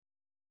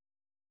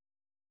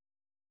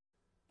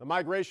The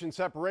migration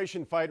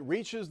separation fight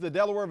reaches the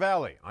Delaware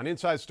Valley on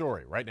Inside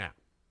Story right now.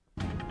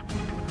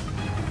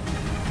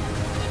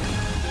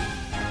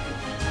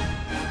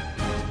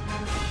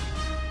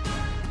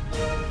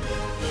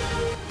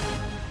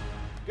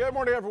 Good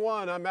morning,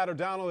 everyone. I'm Matt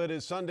O'Donnell. It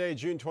is Sunday,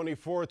 June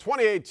 24,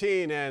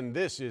 2018, and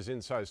this is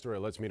Inside Story.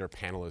 Let's meet our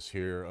panelists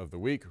here of the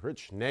week.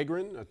 Rich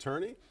Negrin,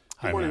 attorney.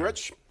 Good morning, Matt.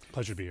 Rich.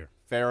 Pleasure to be here.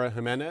 Farah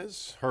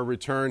Jimenez, her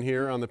return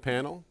here on the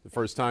panel. The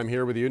first time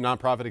here with you,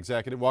 nonprofit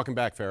executive. Welcome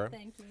back, Farah.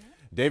 Thank you.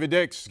 David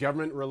Dix,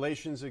 government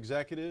relations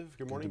executive.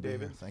 Good morning,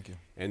 David. Here. Thank you.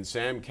 And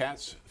Sam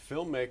Katz,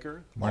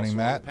 filmmaker. Morning, also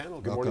Matt. On the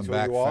panel. Good Welcome morning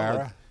back, to you all.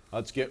 Farah.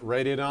 Let's get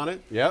right in on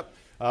it. Yep.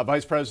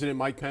 Vice President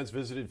Mike Pence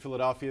visited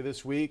Philadelphia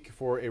this week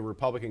for a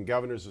Republican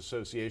Governors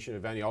Association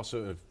event. He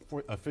also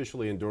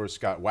officially endorsed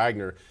Scott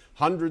Wagner.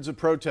 Hundreds of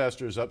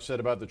protesters upset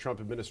about the Trump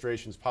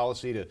administration's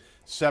policy to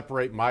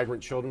separate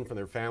migrant children from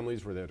their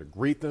families were there to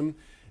greet them.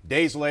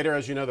 Days later,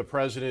 as you know, the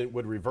president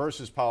would reverse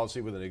his policy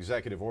with an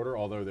executive order,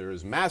 although there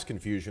is mass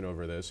confusion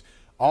over this.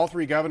 All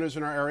three governors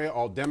in our area,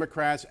 all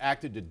Democrats,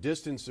 acted to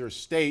distance their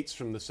states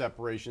from the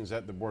separations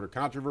at the border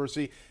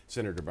controversy.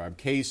 Senator Bob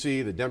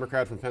Casey, the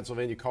Democrat from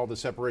Pennsylvania, called the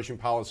separation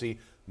policy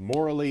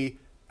morally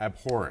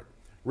abhorrent.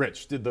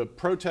 Rich, did the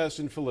protests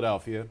in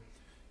Philadelphia,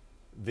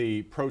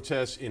 the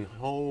protests in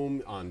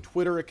home, on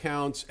Twitter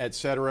accounts,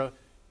 etc.,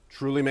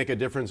 truly make a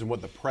difference in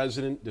what the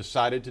president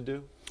decided to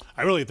do?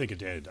 I really think it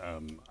did.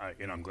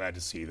 I'm glad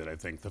to see that. I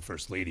think the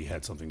First Lady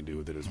had something to do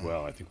with it as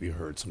well. I think we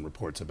heard some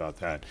reports about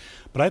that.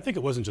 But I think it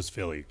wasn't just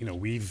Philly. You know,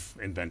 we've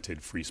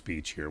invented free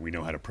speech here. We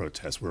know how to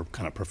protest. We're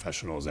kind of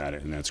professionals at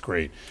it, and that's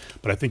great.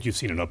 But I think you've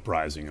seen an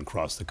uprising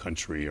across the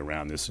country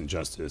around this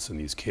injustice and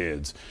these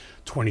kids.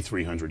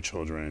 2,300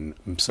 children,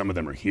 some of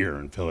them are here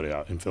in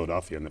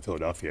Philadelphia, in the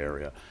Philadelphia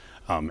area.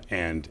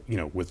 And, you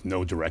know, with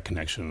no direct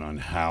connection on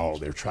how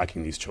they're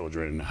tracking these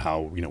children,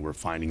 how, you know, we're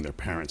finding their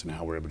parents and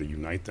how we're able to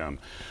unite them.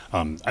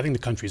 I think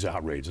the country's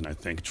outraged, and I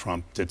think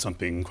Trump did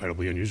something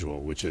incredibly unusual,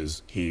 which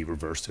is he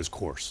reversed his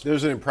course.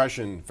 There's an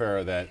impression,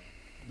 Farah, that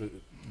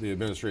the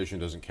administration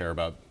doesn't care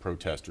about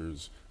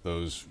protesters,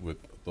 those with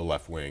the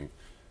left wing.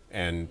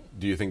 And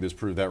do you think this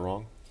proved that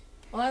wrong?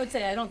 Well, I would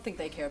say I don't think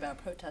they care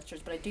about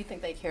protesters, but I do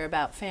think they care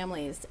about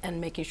families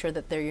and making sure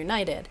that they're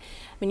united.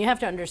 I mean, you have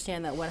to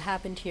understand that what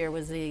happened here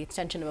was the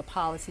extension of a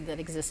policy that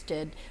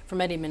existed for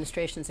many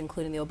administrations,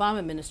 including the Obama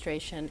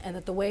administration, and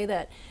that the way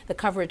that the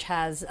coverage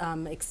has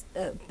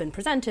been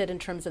presented in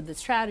terms of the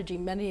strategy,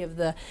 many of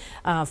the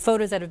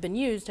photos that have been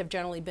used have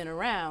generally been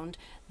around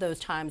those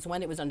times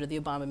when it was under the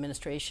Obama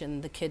administration.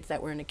 The kids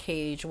that were in a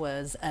cage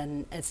was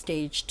a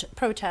staged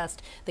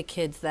protest. The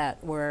kids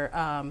that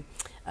were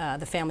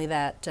the family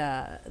that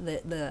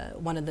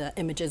one of the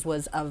images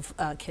was of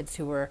kids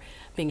who were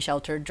being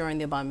sheltered during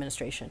the Obama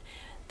administration.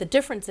 The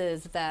difference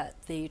is that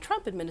the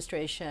Trump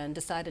administration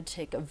decided to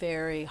take a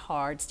very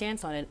hard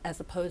stance on it, as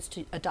opposed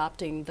to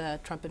adopting the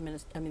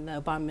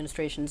Obama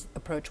administration's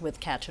approach with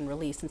catch and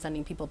release and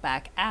sending people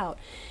back out.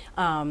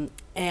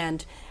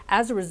 And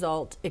as a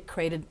result, it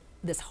created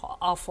this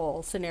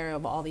awful scenario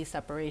of all these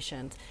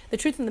separations. The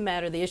truth of the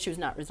matter, the issue is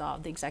not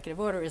resolved. The executive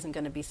order isn't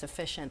going to be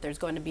sufficient. There's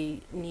going to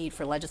be need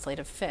for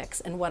legislative fix.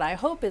 And what I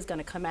hope is going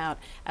to come out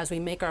as we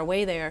make our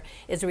way there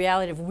is the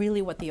reality of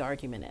really what the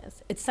argument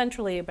is. It's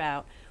centrally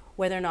about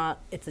whether or not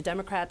it's the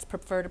Democrats'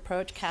 preferred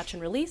approach, catch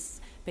and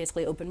release,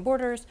 basically open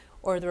borders,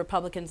 or the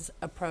Republicans'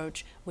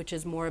 approach, which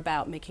is more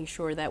about making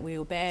sure that we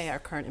obey our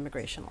current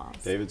immigration laws.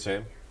 David,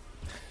 Sam?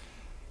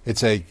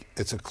 It's a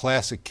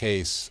classic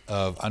case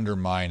of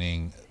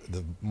undermining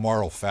the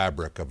moral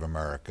fabric of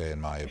America, in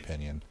my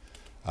opinion.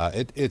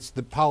 It's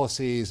the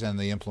policies and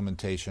the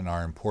implementation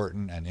are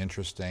important and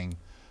interesting,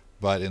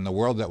 but in the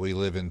world that we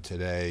live in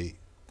today,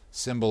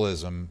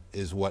 symbolism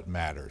is what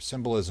matters.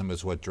 Symbolism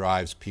is what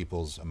drives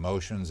people's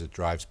emotions, it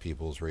drives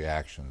people's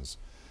reactions.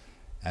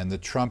 And the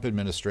Trump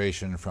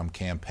administration, from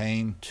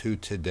campaign to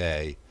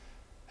today,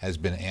 has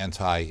been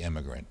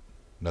anti-immigrant.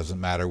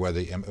 Doesn't matter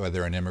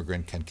whether an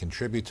immigrant can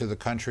contribute to the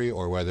country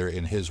or whether,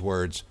 in his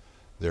words,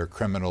 they're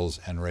criminals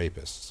and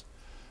rapists.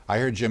 I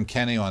heard Jim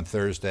Kenney on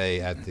Thursday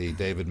at the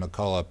David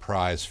McCullough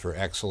Prize for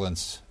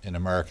Excellence in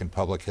American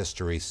Public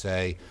History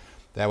say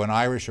that when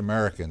Irish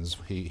Americans,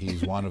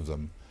 he's one of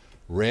them,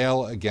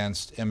 rail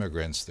against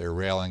immigrants, they're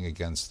railing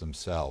against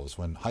themselves.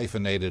 When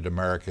hyphenated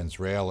Americans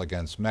rail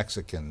against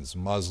Mexicans,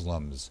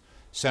 Muslims,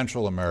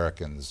 Central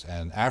Americans,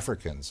 and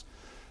Africans,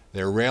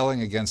 they're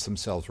railing against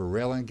themselves. We're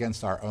railing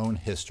against our own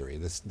history.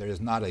 There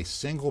is not a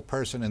single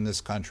person in this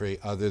country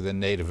other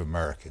than Native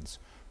Americans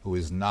who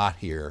is not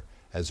here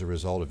as a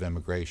result of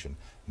immigration,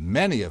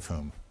 many of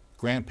whom,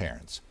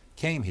 grandparents,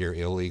 came here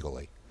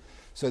illegally.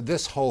 So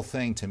this whole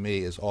thing to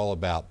me is all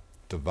about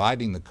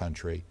dividing the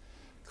country,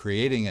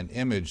 creating an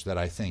image that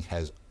I think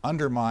has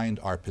undermined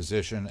our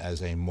position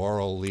as a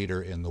moral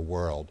leader in the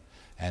world.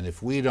 And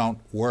if we don't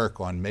work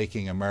on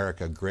making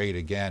America great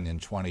again in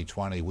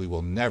 2020, we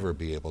will never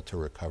be able to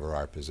recover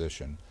our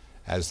position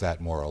as that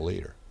moral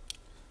leader.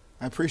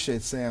 I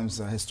appreciate Sam's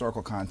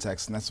historical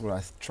context, and that's what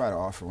I try to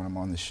offer when I'm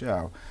on the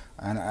show.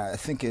 And I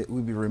think it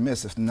would be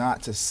remiss if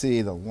not to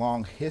see the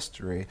long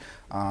history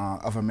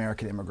of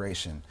American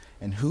immigration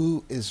and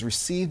who is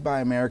received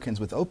by Americans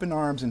with open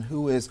arms and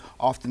who is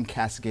often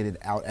castigated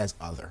out as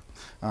other.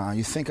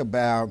 You think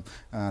about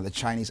the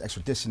Chinese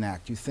Extradition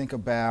Act. You think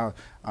about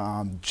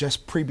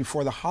just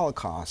before the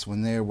Holocaust,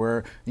 when there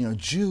were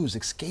Jews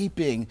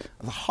escaping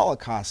the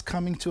Holocaust,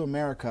 coming to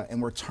America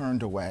and were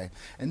turned away.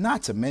 And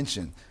not to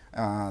mention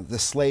the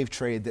slave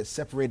trade that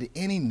separated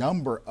any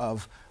number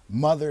of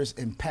mothers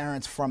and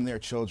parents from their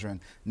children.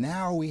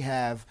 Now we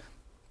have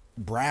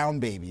brown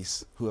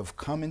babies who have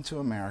come into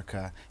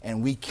America,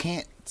 and we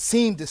can't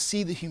seem to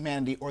see the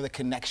humanity or the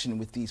connection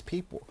with these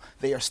people.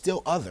 They are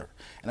still other.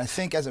 And I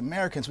think as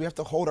Americans, we have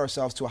to hold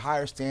ourselves to a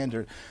higher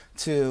standard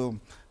to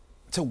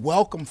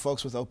welcome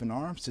folks with open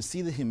arms, to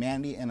see the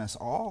humanity in us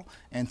all,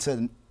 and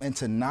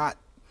to not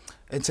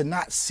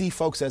see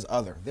folks as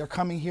other. They're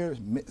coming here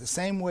the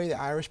same way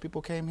the Irish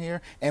people came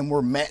here and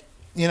were met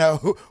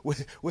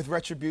with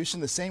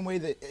retribution, the same way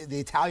that the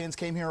Italians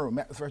came here and were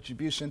met with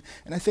retribution.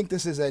 And I think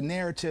this is a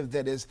narrative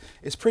that is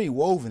pretty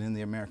woven in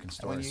the American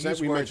story.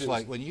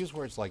 When you use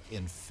words like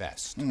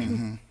infest,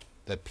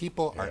 that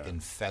people are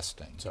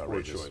infesting, It's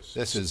outrageous.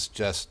 this is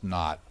just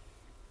not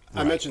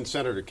I mentioned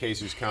Senator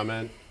Casey's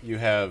comment. You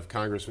have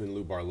Congressman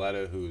Lou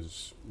Barletta,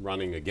 who's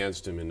running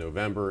against him in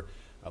November,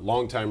 a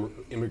longtime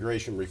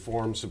immigration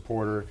reform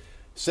supporter.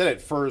 Said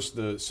at first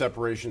the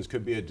separations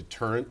could be a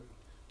deterrent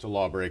to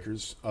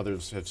lawbreakers.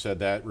 Others have said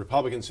that.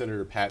 Republican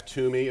Senator Pat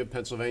Toomey of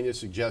Pennsylvania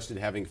suggested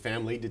having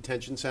family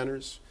detention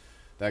centers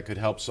that could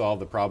help solve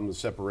the problem of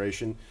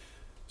separation.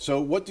 So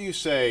what do you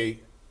say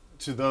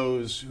to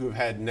those who have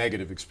had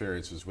negative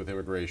experiences with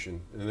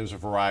immigration? And there's a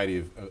variety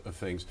of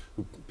things.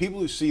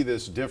 People who see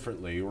this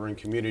differently, or in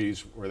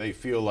communities where they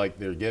feel like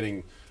they're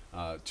getting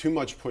too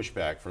much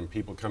pushback from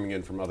people coming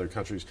in from other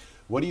countries.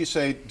 What do you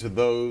say to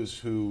those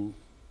who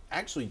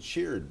actually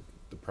cheered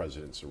the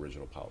president's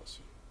original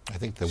policy? I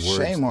think the words.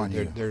 Shame on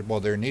you.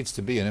 There needs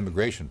to be an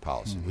immigration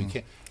policy. We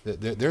can't.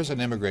 There's an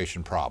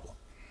immigration problem,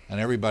 and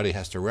everybody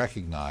has to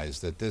recognize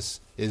that this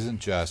isn't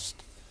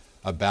just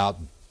about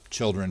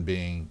children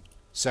being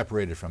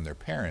separated from their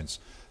parents,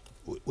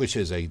 which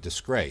is a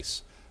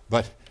disgrace.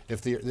 But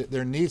if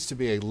there needs to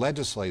be a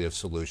legislative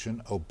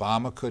solution,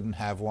 Obama couldn't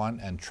have one,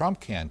 and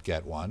Trump can't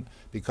get one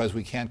because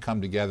we can't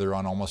come together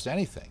on almost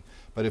anything.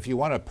 But if you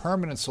want a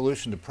permanent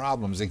solution to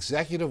problems,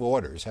 executive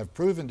orders have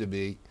proven to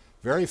be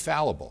very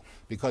fallible,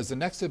 because the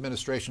next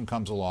administration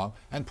comes along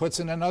and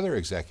puts in another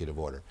executive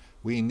order.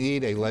 We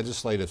need a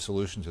legislative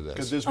solution to this.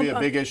 Could this be a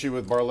big issue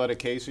with Barletta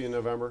Casey in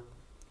November?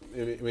 I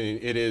mean,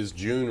 it is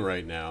June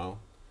right now.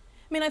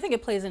 I mean, I think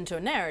it plays into a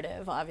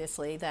narrative,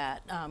 obviously,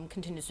 that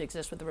continues to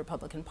exist with the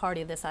Republican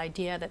Party, this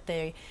idea that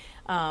they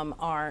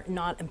are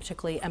not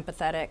particularly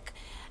empathetic.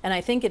 And I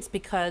think it's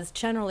because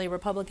generally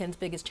Republicans'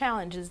 biggest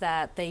challenge is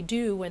that they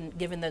do, when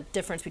given the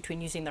difference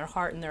between using their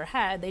heart and their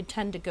head, they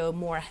tend to go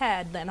more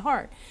head than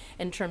heart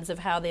in terms of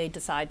how they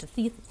decide to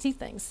see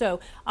things.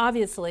 So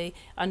obviously,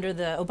 under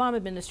the Obama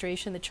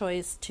administration, the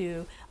choice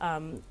to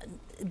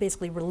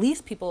basically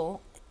release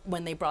people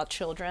when they brought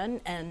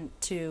children and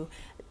to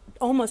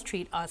almost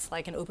treat us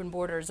like an open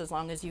borders as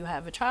long as you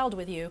have a child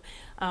with you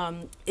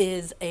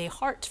is a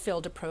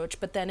heart-filled approach,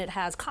 but then it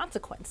has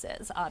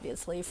consequences,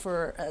 obviously,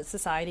 for a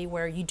society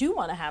where you do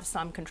want to have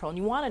some control and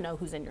you want to know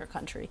who's in your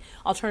country.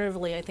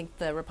 Alternatively, I think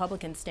the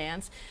Republican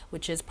stance,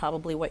 which is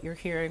probably what you're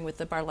hearing with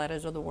the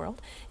Barlettas of the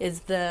world,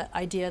 is the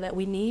idea that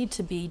we need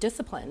to be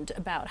disciplined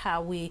about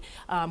how we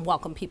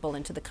welcome people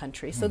into the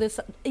country. So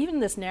even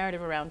this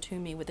narrative around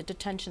Toomey with the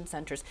detention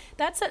centers,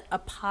 that's a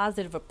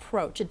positive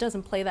approach. It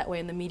doesn't play that way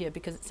in the media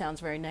because it sounds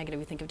very negative.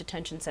 We think of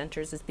detention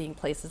centers as being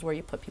places where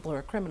you put people who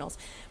are criminals.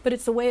 But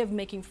it's a way of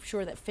making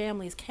sure that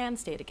families can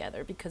stay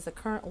together, because the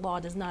current law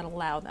does not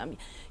allow them.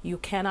 You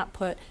cannot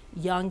put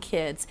young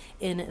kids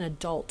in an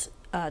adult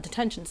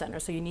detention center,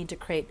 so you need to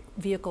create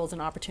vehicles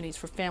and opportunities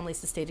for families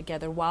to stay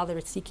together while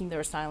they're seeking their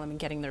asylum and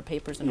getting their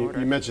papers in order.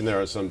 You mentioned there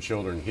are some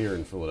children here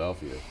in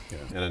Philadelphia,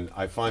 and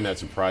I find that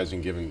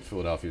surprising given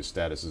Philadelphia's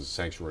status as a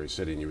sanctuary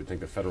city, and you would think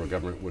the federal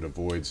government would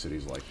avoid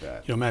cities like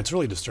that. You know, Matt, it's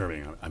really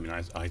disturbing. I mean,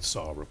 I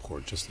saw a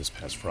report just this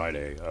past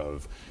Friday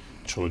of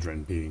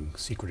children being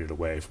secreted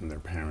away from their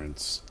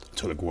parents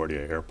to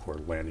LaGuardia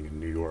Airport, landing in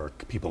New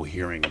York, people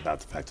hearing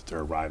about the fact that they're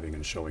arriving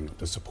and showing up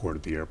to support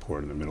at the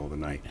airport in the middle of the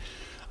night.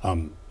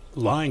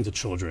 Lying to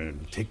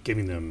children,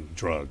 giving them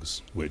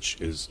drugs, which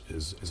is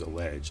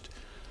alleged,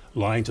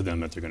 lying to them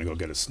that they're going to go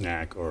get a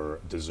snack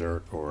or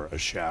dessert or a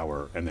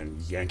shower, and then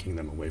yanking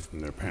them away from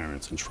their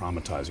parents and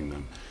traumatizing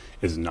them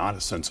is not a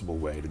sensible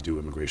way to do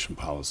immigration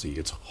policy.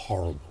 It's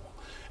horrible.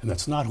 And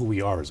that's not who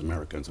we are as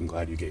Americans. I'm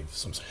glad you gave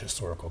some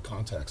historical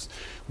context.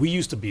 We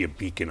used to be a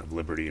beacon of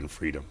liberty and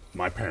freedom.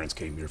 My parents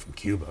came here from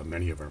Cuba.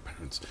 Many of our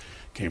parents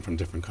came from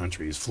different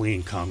countries,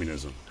 fleeing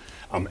communism.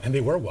 And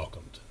they were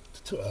welcomed.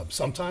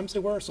 Sometimes they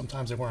were,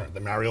 sometimes they weren't.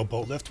 The Mario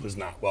boat lift was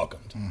not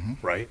welcomed,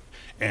 right?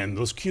 And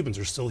those Cubans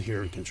are still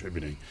here and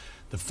contributing.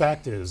 The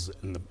fact is,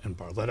 and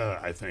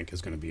Barletta, I think,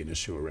 is going to be an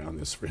issue around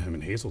this for him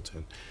and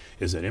Hazelton,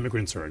 is that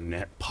immigrants are a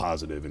net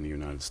positive in the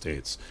United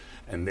States.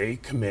 and they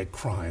commit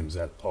crimes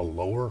at a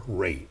lower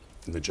rate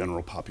than the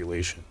general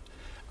population.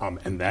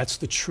 And that's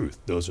the truth.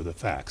 Those are the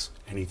facts.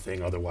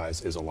 Anything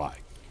otherwise is a lie.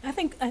 I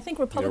think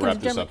Republicans. wrap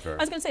and this up, I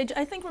was going to say,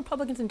 I think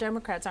Republicans and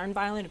Democrats are in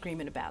violent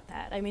agreement about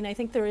that. I mean, I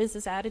think there is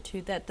this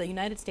attitude that the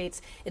United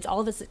States, it's all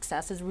of its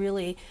success is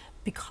really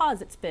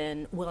because it's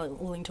been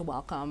willing to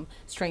welcome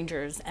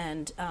strangers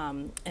and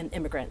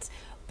immigrants.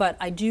 But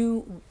I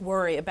do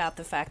worry about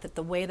the fact that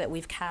the way that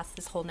we've cast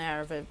this whole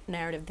narrative,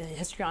 the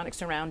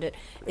histrionics around it,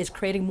 is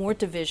creating more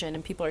division,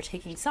 and people are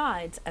taking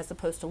sides as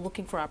opposed to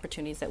looking for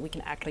opportunities that we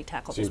can actually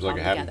tackle this Seems like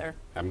problem it together.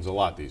 happens a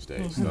lot these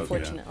days. doesn't it?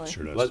 Unfortunately.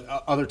 Sure does.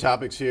 Other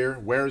topics here.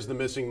 Where's the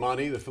missing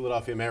money? The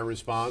Philadelphia mayor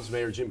responds.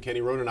 Mayor Jim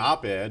Kenney wrote an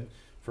op-ed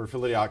for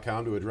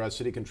Philly.com to address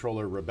City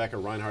Controller Rebecca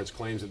Reinhardt's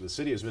claims that the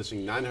city is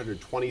missing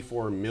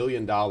 $924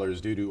 million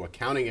due to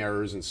accounting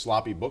errors and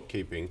sloppy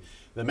bookkeeping.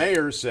 The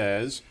mayor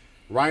says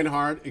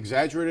Reinhardt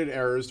exaggerated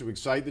errors to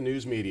excite the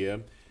news media,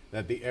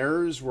 that the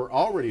errors were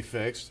already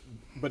fixed,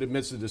 but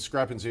admits the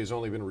discrepancy has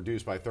only been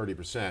reduced by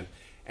 30%.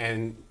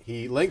 And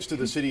he links to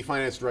the city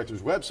finance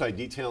director's website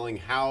detailing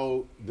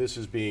how this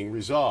is being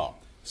resolved.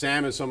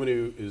 Sam is someone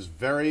who is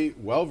very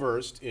well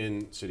versed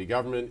in city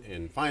government,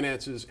 in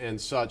finances and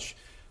such.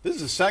 This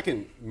is the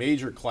second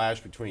major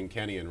clash between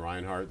Kenney and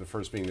Reinhardt, the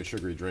first being the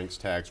sugary drinks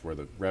tax, where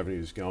the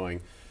revenue is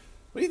going.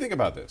 What do you think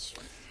about this?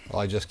 Well,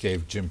 I just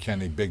gave Jim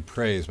Kenney big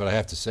praise, but I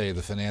have to say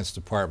the finance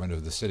department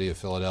of the city of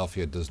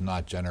Philadelphia does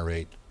not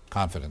generate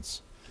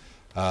confidence.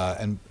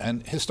 And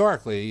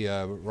historically,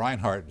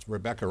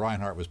 Rebecca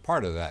Reinhardt was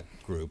part of that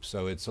group,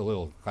 so it's a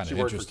little kind She of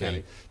worked for interesting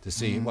Kenney. to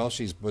see. Well,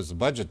 she was the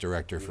budget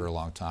director for a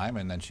long time,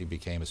 and then she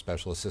became a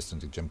special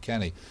assistant to Jim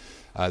Kenney.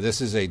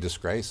 This is a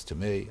disgrace to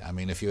me. I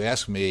mean, if you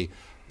ask me,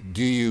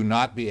 do you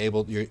not be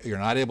able, you're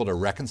not able to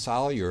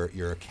reconcile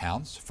your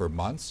accounts for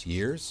months,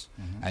 years,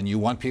 and you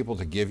want people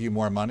to give you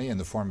more money in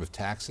the form of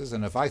taxes?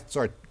 And if I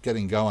start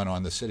getting going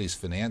on the city's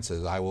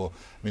finances,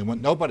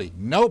 when nobody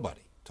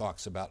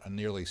talks about a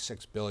nearly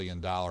 $6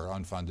 billion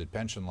unfunded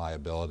pension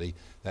liability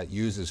that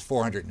uses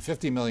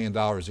 $450 million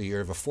a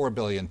year of a $4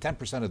 billion,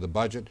 10% of the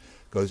budget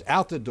goes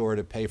out the door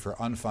to pay for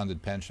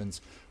unfunded pensions.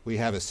 We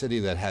have a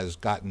city that has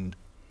gotten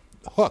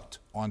hooked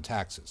on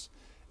taxes.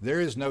 There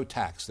is no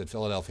tax that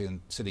Philadelphia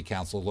City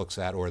Council looks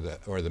at, or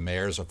the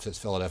mayors of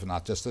Philadelphia,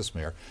 not just this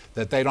mayor,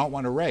 that they don't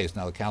want to raise.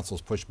 Now the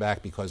council's pushed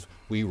back because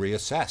we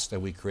reassessed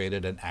and we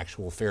created an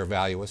actual fair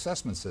value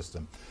assessment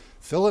system.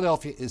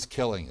 Philadelphia is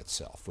killing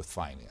itself with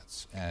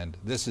finance, and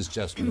this is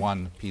just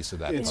one piece of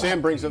that. And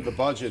Sam brings up the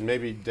budget, and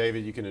maybe,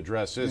 David, you can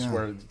address this,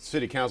 where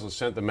City Council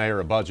sent the mayor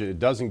a budget. It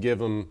doesn't give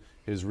him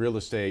his real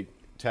estate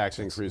tax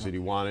increase that he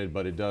wanted,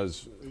 but it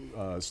does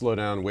slow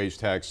down wage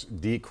tax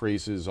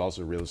decreases,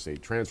 also real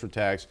estate transfer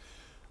tax.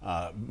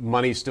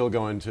 Money still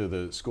going to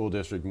the school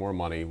district, more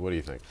money. What do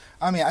you think?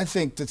 I mean, I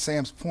think to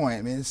Sam's point,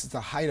 I mean, this is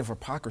the height of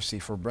hypocrisy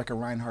for Rebecca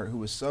Reinhardt, who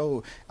was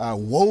so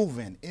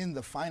woven in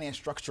the finance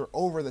structure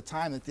over the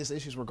time that these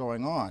issues were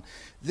going on.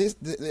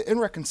 The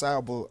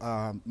irreconcilable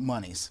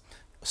monies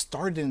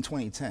started in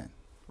 2010.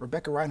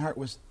 Rebecca Reinhardt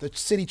was the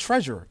city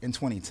treasurer in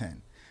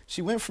 2010.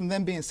 She went from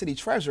then being city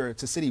treasurer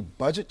to city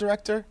budget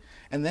director,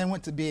 and then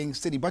went to being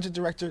city budget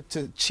director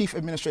to chief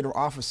administrative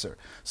officer.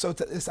 So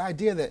this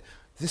idea that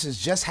this has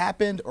just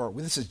happened, or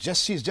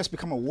she's just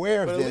become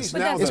aware But of at this.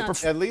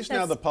 least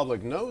now the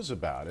public knows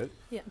about it.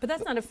 Yeah, but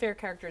that's not a fair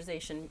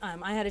characterization.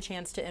 I had a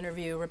chance to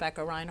interview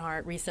Rebecca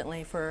Reinhardt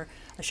recently for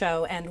a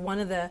show, and one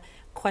of the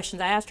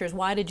questions I asked her is,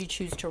 why did you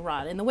choose to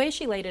run? And the way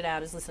she laid it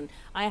out is, listen,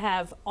 I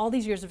have all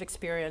these years of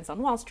experience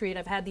on Wall Street.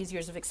 I've had these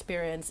years of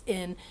experience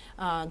in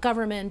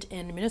government,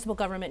 in municipal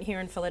government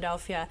here in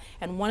Philadelphia.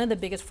 And one of the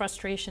biggest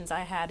frustrations I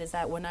had is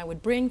that when I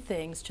would bring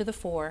things to the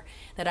fore,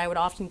 that I would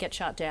often get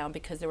shot down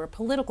because there were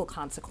political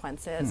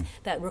consequences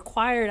that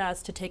required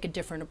us to take a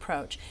different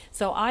approach.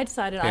 So I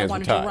decided I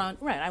wanted to run.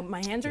 Right,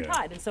 my hands are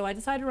tied. And so I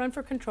decided to run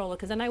for controller,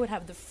 because then I would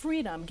have the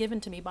freedom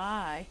given to me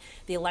by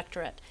the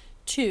electorate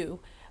to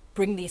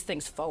bring these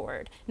things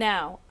forward.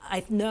 Now,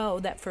 I know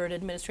that for an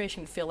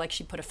administration, feel like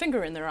she put a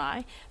finger in their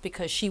eye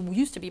because she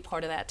used to be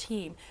part of that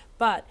team.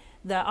 But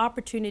the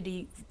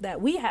opportunity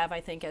that we have, I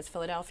think, as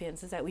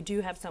Philadelphians, is that we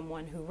do have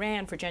someone who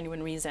ran for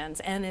genuine reasons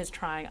and is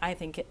trying, I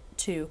think,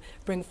 to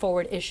bring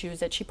forward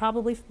issues that she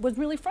probably was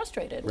really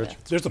frustrated with.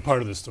 There's a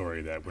part of the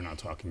story that we're not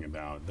talking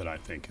about that I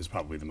think is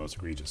probably the most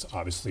egregious.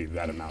 Obviously,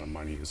 that amount of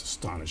money is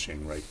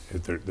astonishing, right?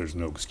 There's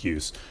no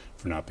excuse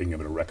for not being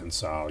able to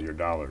reconcile your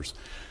dollars.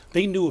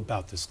 They knew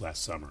about this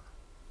last summer.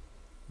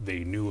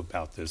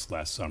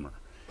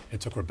 It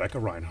took Rebecca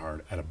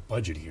Reinhardt at a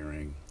budget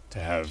hearing to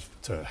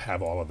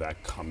have all of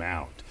that come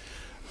out.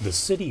 The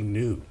city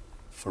knew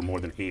for more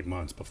than 8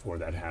 months before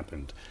that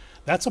happened.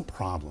 That's a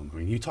problem. I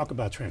mean, you talk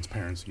about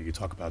transparency, you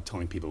talk about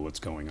telling people what's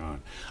going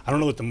on. I don't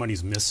know what the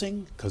money's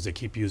missing, because they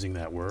keep using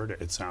that word.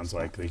 It sounds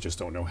like they just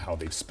don't know how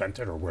they've spent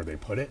it or where they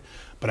put it.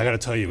 But I got to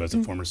tell you, as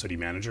a former city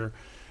manager,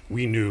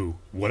 we knew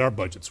what our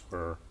budgets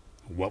were.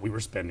 what we were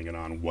spending it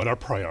on, what our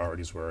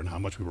priorities were, and how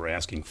much we were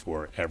asking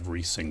for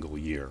every single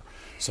year.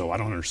 So I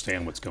don't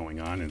understand what's going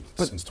on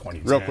since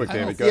 2010. Real quick,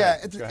 David, go yeah,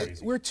 ahead.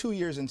 we're 2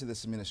 years into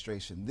this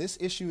administration. This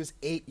issue is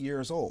 8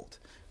 years old.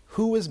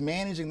 Who was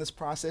managing this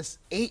process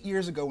 8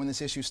 years ago when this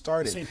issue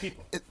started? The same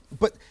people.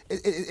 But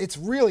it's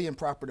really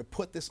improper to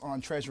put this on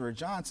Treasurer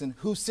Johnson,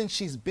 who, since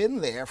she's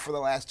been there for the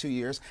last 2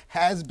 years,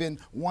 has been,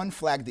 one,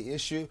 flagged the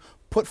issue,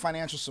 put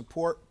financial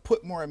support,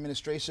 put more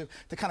administration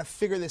to kind of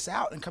figure this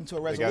out and come to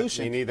a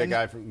resolution. You need that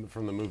guy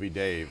from the movie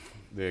Dave,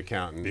 the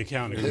accountant. The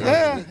accounting.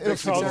 Yeah, it'll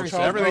fix Charles- everything.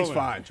 Charles Everything's Brolin.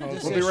 fine.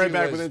 Charles We'll Brolin. be right issue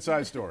back was- with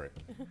Inside Story.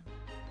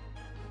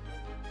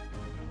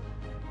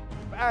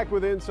 Back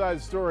with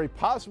Inside Story.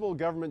 Possible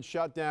government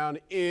shutdown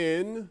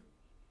in,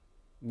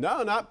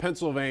 no, not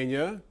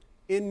Pennsylvania,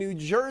 in New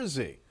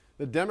Jersey.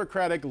 The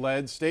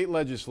Democratic-led state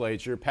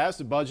legislature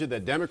passed a budget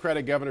that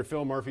Democratic Governor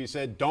Phil Murphy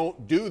said,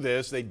 don't do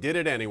this. They did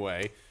it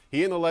anyway.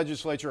 He and the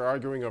legislature are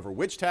arguing over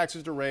which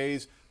taxes to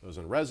raise, those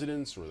on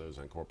residents or those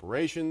on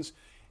corporations,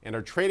 and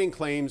are trading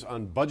claims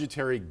on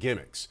budgetary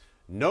gimmicks.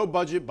 No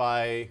budget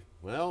by,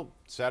 well,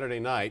 Saturday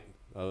night,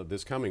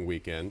 this coming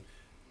weekend.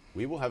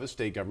 We will have a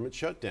state government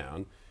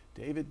shutdown.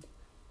 David,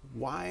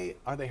 why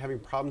are they having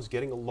problems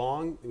getting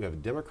along? We have a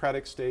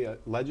Democratic state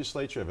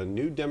legislature, have a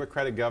new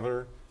Democratic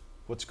governor.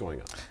 What's going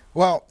on?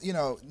 Well, you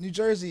know, New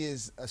Jersey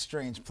is a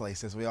strange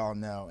place, as we all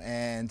know.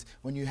 And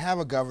when you have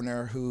a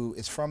governor who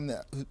is from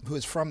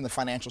the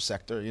financial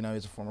sector, you know,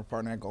 he's a former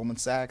partner at Goldman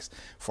Sachs,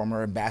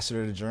 former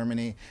ambassador to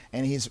Germany,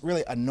 and he's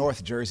really a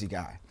North Jersey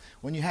guy.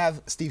 When you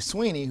have Steve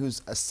Sweeney,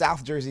 who's a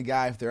South Jersey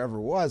guy, if there ever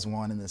was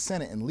one, in the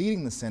Senate and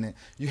leading the Senate,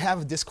 you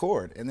have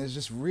discord. And there's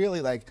just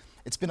really, like,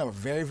 it's been a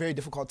very, very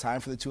difficult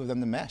time for the two of them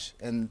to mesh,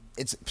 and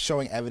it's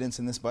showing evidence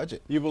in this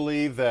budget. You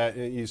believe that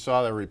you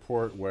saw that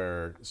report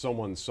where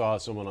someone saw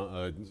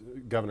former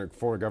Governor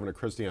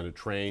Christie on a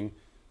train.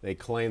 They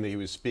claimed that he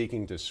was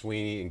speaking to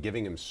Sweeney and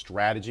giving him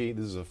strategy.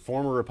 This is a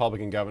former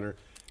Republican governor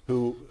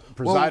who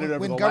presided over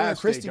when the Governor last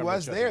Christie state government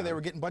was there, shutdown. they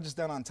were getting budgets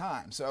done on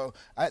time. So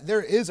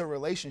there is a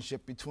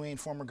relationship between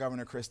former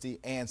Governor Christie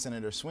and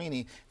Senator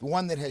Sweeney, the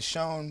one that has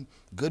shown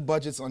good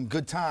budgets on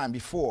good time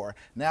before.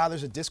 Now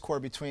there's a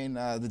discord between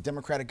the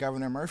Democratic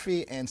Governor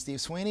Murphy and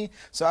Steve Sweeney.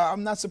 So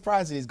I'm not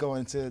surprised that he's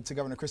going to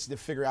Governor Christie to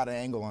figure out an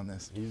angle on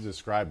this. He's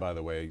described, by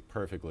the way,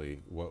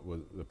 perfectly what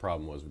the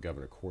problem was with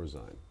Governor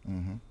Corzine.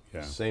 Mm-hmm.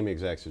 Yeah. Same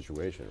exact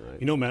situation, right?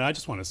 You know, man, I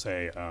just want to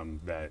say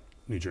that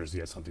New Jersey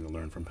has something to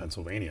learn from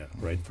Pennsylvania,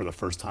 right? For the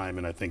first time,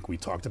 and I think we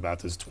talked about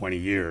this 20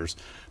 years,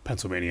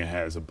 Pennsylvania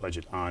has a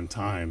budget on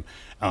time,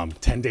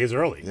 10 days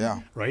early,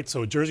 Yeah. right?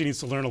 So Jersey needs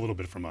to learn a little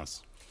bit from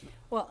us.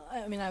 Well,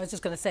 I mean, I was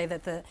just going to say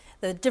that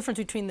the difference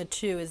between the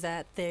two is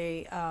that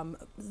the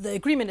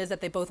agreement is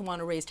that they both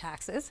want to raise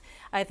taxes.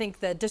 I think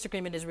the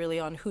disagreement is really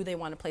on who they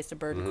want to place the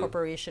burden,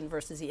 corporation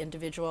versus the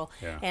individual.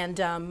 Yeah. And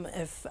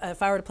if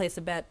I were to place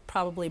a bet,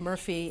 probably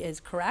Murphy is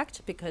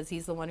correct because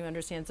he's the one who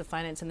understands the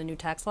finance and the new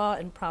tax law,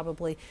 and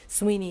probably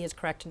Sweeney is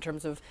correct in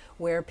terms of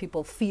where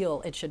people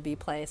feel it should be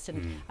placed.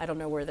 And I don't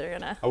know where they're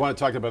going to. I want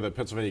to talk about the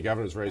Pennsylvania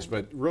governor's race,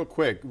 but real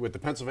quick, with the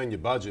Pennsylvania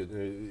budget,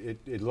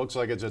 it looks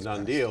like it's a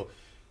done deal.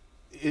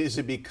 Is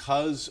it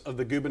because of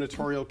the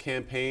gubernatorial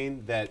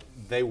campaign that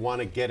they want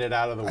to get it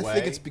out of the way? I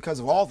think it's because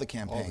of all the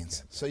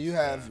campaigns. So you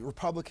have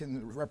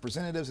Republican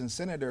representatives and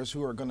senators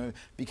who are going to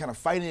be kind of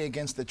fighting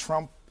against the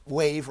Trump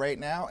wave right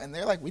now, and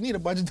they're like, we need a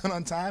budget done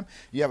on time.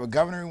 You have a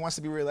governor who wants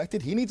to be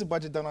reelected. He needs a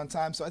budget done on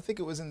time. So I think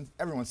it was in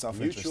everyone's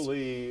self-interest.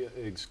 Mutually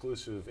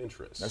exclusive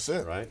interests. That's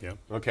it. Right? Yep.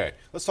 Okay.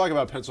 Let's talk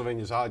about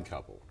Pennsylvania's odd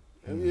couple.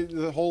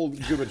 The whole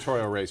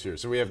gubernatorial race here.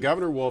 So we have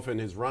Governor Wolf and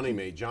his running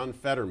mate, John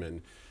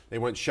Fetterman. They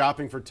went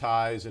shopping for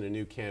ties in a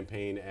new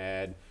campaign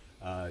ad.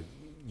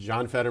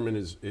 John Fetterman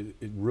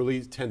it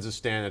really tends to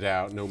stand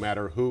out no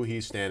matter who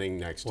he's standing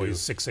next Well, to. he's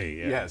 6'8",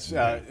 yeah.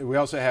 Yes. We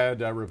also had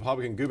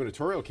Republican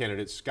gubernatorial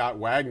candidate Scott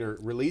Wagner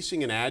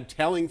releasing an ad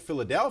telling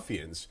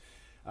Philadelphians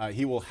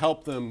he will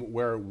help them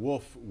where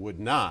Wolf would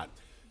not.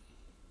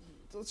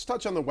 Let's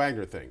touch on the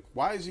Wagner thing.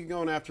 Why is he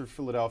going after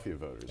Philadelphia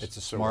voters? It's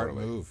a so smart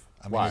early? move.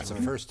 I mean, Why? it's the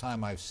first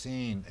time I've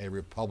seen a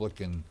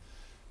Republican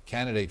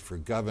candidate for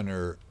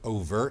governor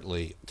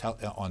overtly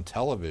on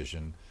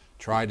television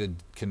try to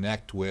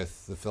connect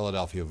with the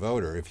Philadelphia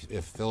voter.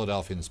 If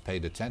Philadelphians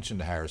paid attention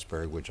to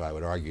Harrisburg, which I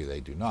would argue they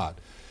do not,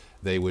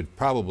 they would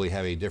probably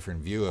have a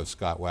different view of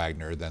Scott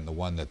Wagner than the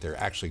one that they're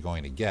actually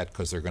going to get,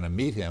 because they're going to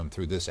meet him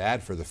through this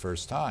ad for the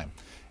first time.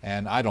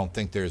 And I don't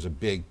think there's a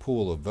big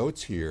pool of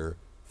votes here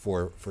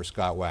for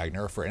Scott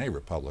Wagner or for any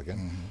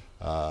Republican.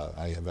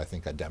 I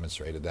think I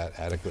demonstrated that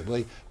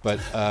adequately. But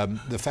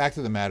the fact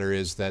of the matter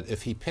is that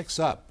if he picks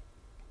up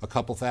a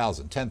couple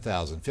thousand,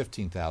 10,000,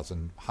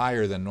 15,000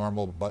 higher than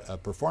normal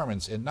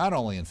performance, in not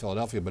only in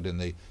Philadelphia but in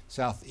the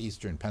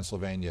southeastern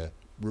Pennsylvania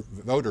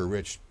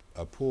voter-rich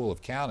pool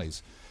of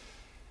counties,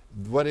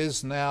 what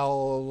is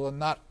now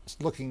not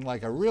looking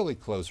like a really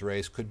close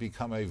race could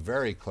become a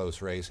very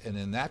close race. And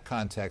in that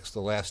context,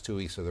 the last 2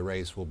 weeks of the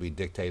race will be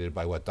dictated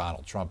by what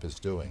Donald Trump is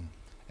doing.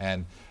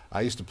 And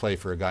I used to play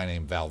for a guy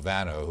named Val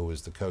Vano, who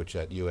was the coach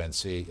at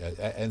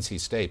NC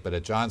State. But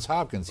at Johns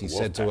Hopkins, he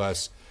said to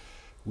us,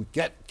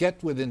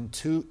 Get within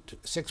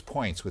 6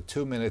 points with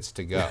 2 minutes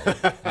to go,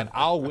 and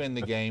I'll win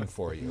the game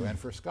for you. And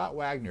for Scott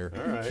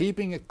Wagner,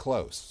 keeping it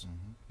close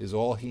is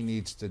all he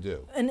needs to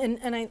do.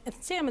 And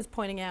Sam is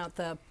pointing out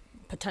the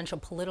potential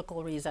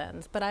political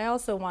reasons, but I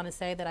also want to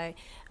say that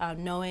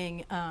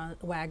knowing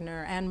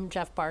Wagner and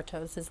Jeff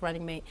Bartos, his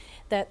running mate,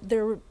 that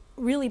they're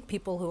really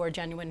people who are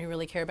genuine, who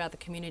really care about the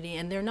community,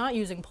 and they're not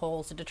using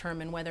polls to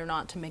determine whether or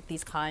not to make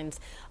these kinds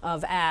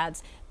of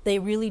ads. They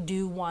really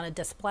do want to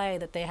display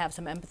that they have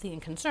some empathy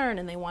and concern,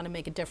 and they want to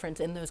make a difference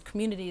in those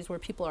communities where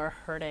people are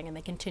hurting and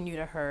they continue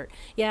to hurt.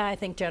 Yeah, I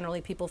think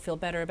generally people feel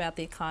better about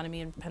the economy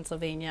in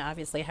Pennsylvania.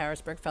 Obviously,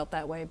 Harrisburg felt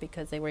that way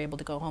because they were able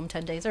to go home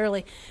 10 days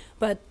early.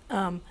 But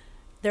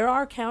there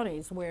are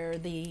counties where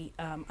the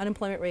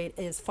unemployment rate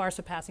is far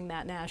surpassing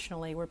that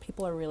nationally, where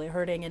people are really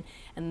hurting,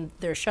 and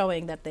they're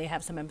showing that they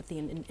have some empathy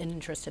and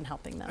interest in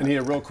helping them.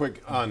 Anita, real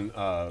quick on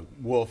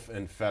Wolf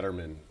and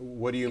Fetterman.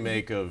 What do you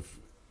make of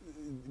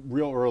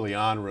real early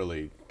on,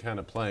 really kind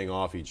of playing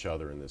off each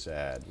other in this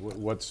ad?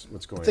 What's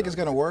going on? I think it's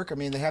going to work. I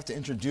mean, they have to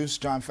introduce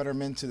John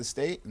Fetterman to the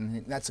state,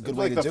 and that's a good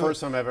way to do it. It's like the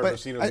first time I've ever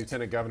seen a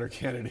lieutenant governor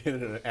candidate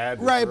in an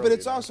ad. Right, but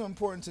it's also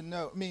important to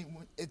note, I mean,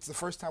 it's the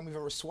first time we've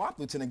ever swapped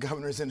lieutenant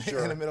governors in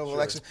the middle of an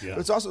election. Yeah. But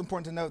it's also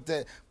important to note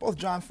that both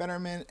John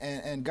Fetterman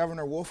and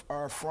Governor Wolf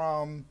are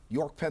from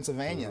York,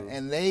 Pennsylvania.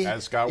 And they—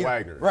 As Scott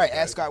Wagner. Right,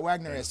 as Scott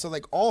Wagner is. So,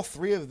 like, all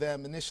three of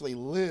them initially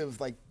lived,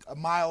 like, a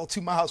mile,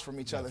 2 miles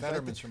from each other.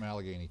 Fetterman's from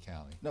Allegheny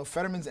County. No,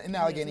 Fetterman's in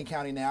Allegheny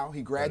County now.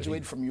 He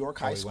graduated from York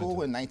High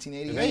School in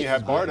 1988. And then you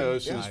have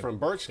Bartos, who's from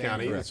Berks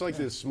County. It's like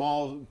this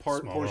small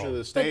portion of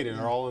the state, and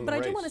they're all in the But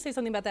race. I do want to say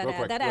something about that Real ad.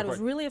 quick, That real ad was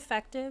quick. really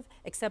effective,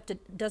 except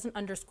it doesn't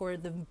underscore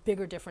the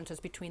bigger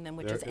differences between them,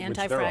 which is Which there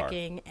are.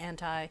 anti-fracking,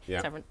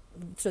 anti-severance.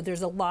 So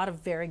there's a lot of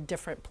very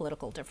different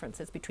political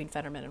differences between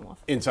Fetterman and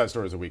Wolf. Inside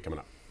Stories of the Week coming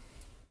up.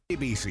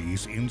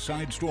 ABC's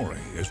Inside Story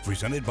is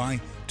presented by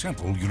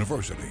Temple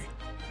University.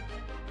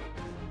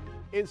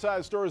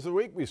 Inside Stories of the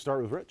Week, we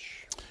start with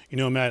Rich. You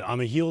know, Matt, on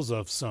the heels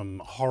of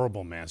some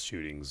horrible mass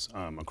shootings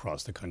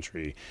across the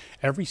country,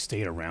 every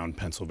state around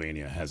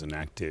Pennsylvania has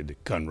enacted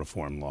gun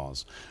reform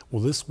laws.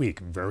 Well, this week,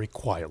 very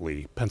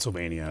quietly,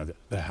 Pennsylvania,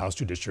 the House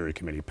Judiciary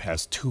Committee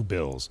passed 2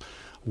 bills.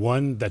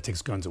 One that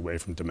takes guns away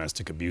from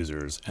domestic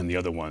abusers, and the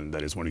other one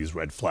that is one of these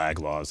red flag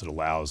laws that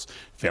allows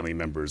family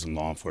members and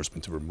law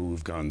enforcement to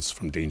remove guns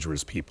from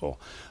dangerous people.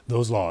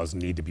 Those laws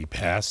need to be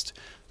passed.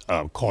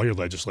 Call your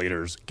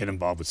legislators, get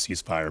involved with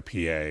Ceasefire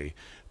PA.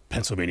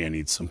 Pennsylvania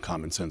needs some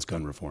common sense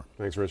gun reform.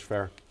 Thanks, Rich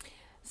Fair.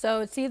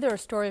 So it's either a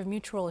story of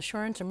mutual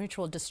assurance or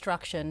mutual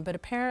destruction, but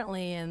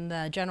apparently in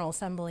the General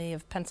Assembly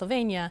of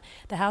Pennsylvania,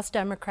 the House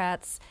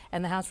Democrats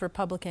and the House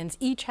Republicans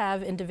each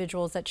have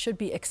individuals that should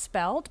be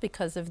expelled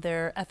because of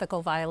their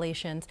ethical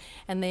violations,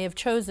 and they have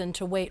chosen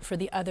to wait for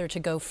the other to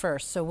go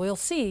first. So we'll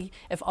see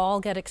if all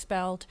get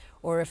expelled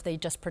or if they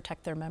just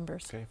protect their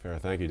members. Okay, fair.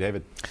 Thank you,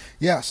 David.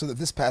 Yeah, so that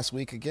this past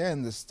week,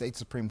 again, the state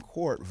Supreme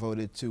Court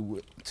voted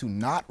to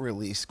not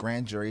release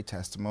grand jury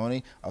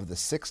testimony of the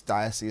 6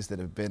 dioceses that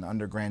have been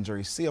under grand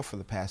jury seal for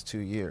the past 2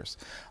 years.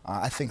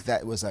 I think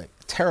that was a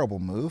terrible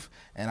move,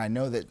 and I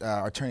know that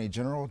our Attorney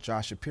General,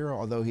 Josh Shapiro,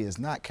 although he is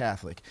not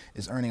Catholic,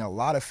 is earning a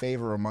lot of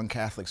favor among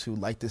Catholics who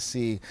like to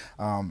see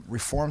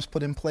reforms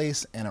put in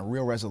place and a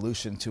real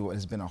resolution to what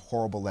has been a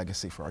horrible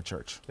legacy for our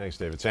church. Thanks,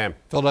 David. Sam.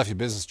 Philadelphia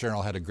Business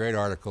Journal had a great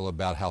article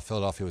about how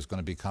Philadelphia was going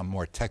to become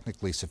more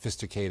technically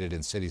sophisticated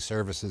in city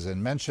services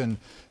and mentioned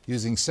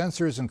using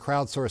sensors and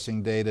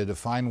crowdsourcing data to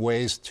find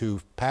ways to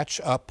patch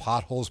up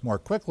potholes more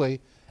quickly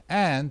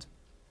and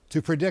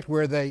to predict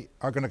where they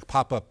are going to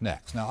pop up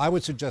next. Now, I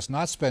would suggest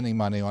not spending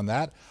money on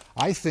that.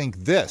 I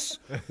think this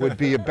would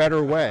be a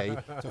better way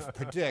to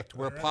predict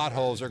where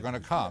potholes are going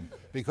to come,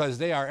 because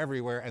they are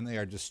everywhere and they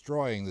are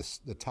destroying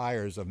the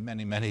tires of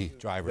many, many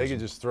drivers. They could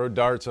just throw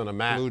darts on a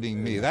map.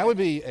 Including me. That would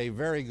be a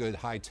very good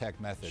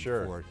high-tech method.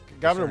 Sure. For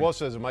Governor discerning. Wolf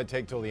says it might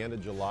take till the end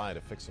of July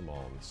to fix them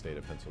all in the state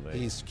of Pennsylvania.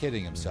 He's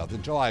kidding himself.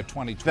 In July of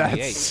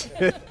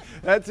 2028.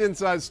 That's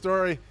Inside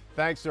Story.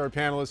 Thanks to our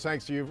panelists.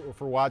 Thanks to you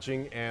for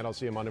watching, and I'll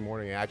see you Monday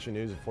morning in Action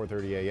News at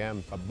 4:30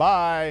 a.m.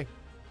 Bye-bye.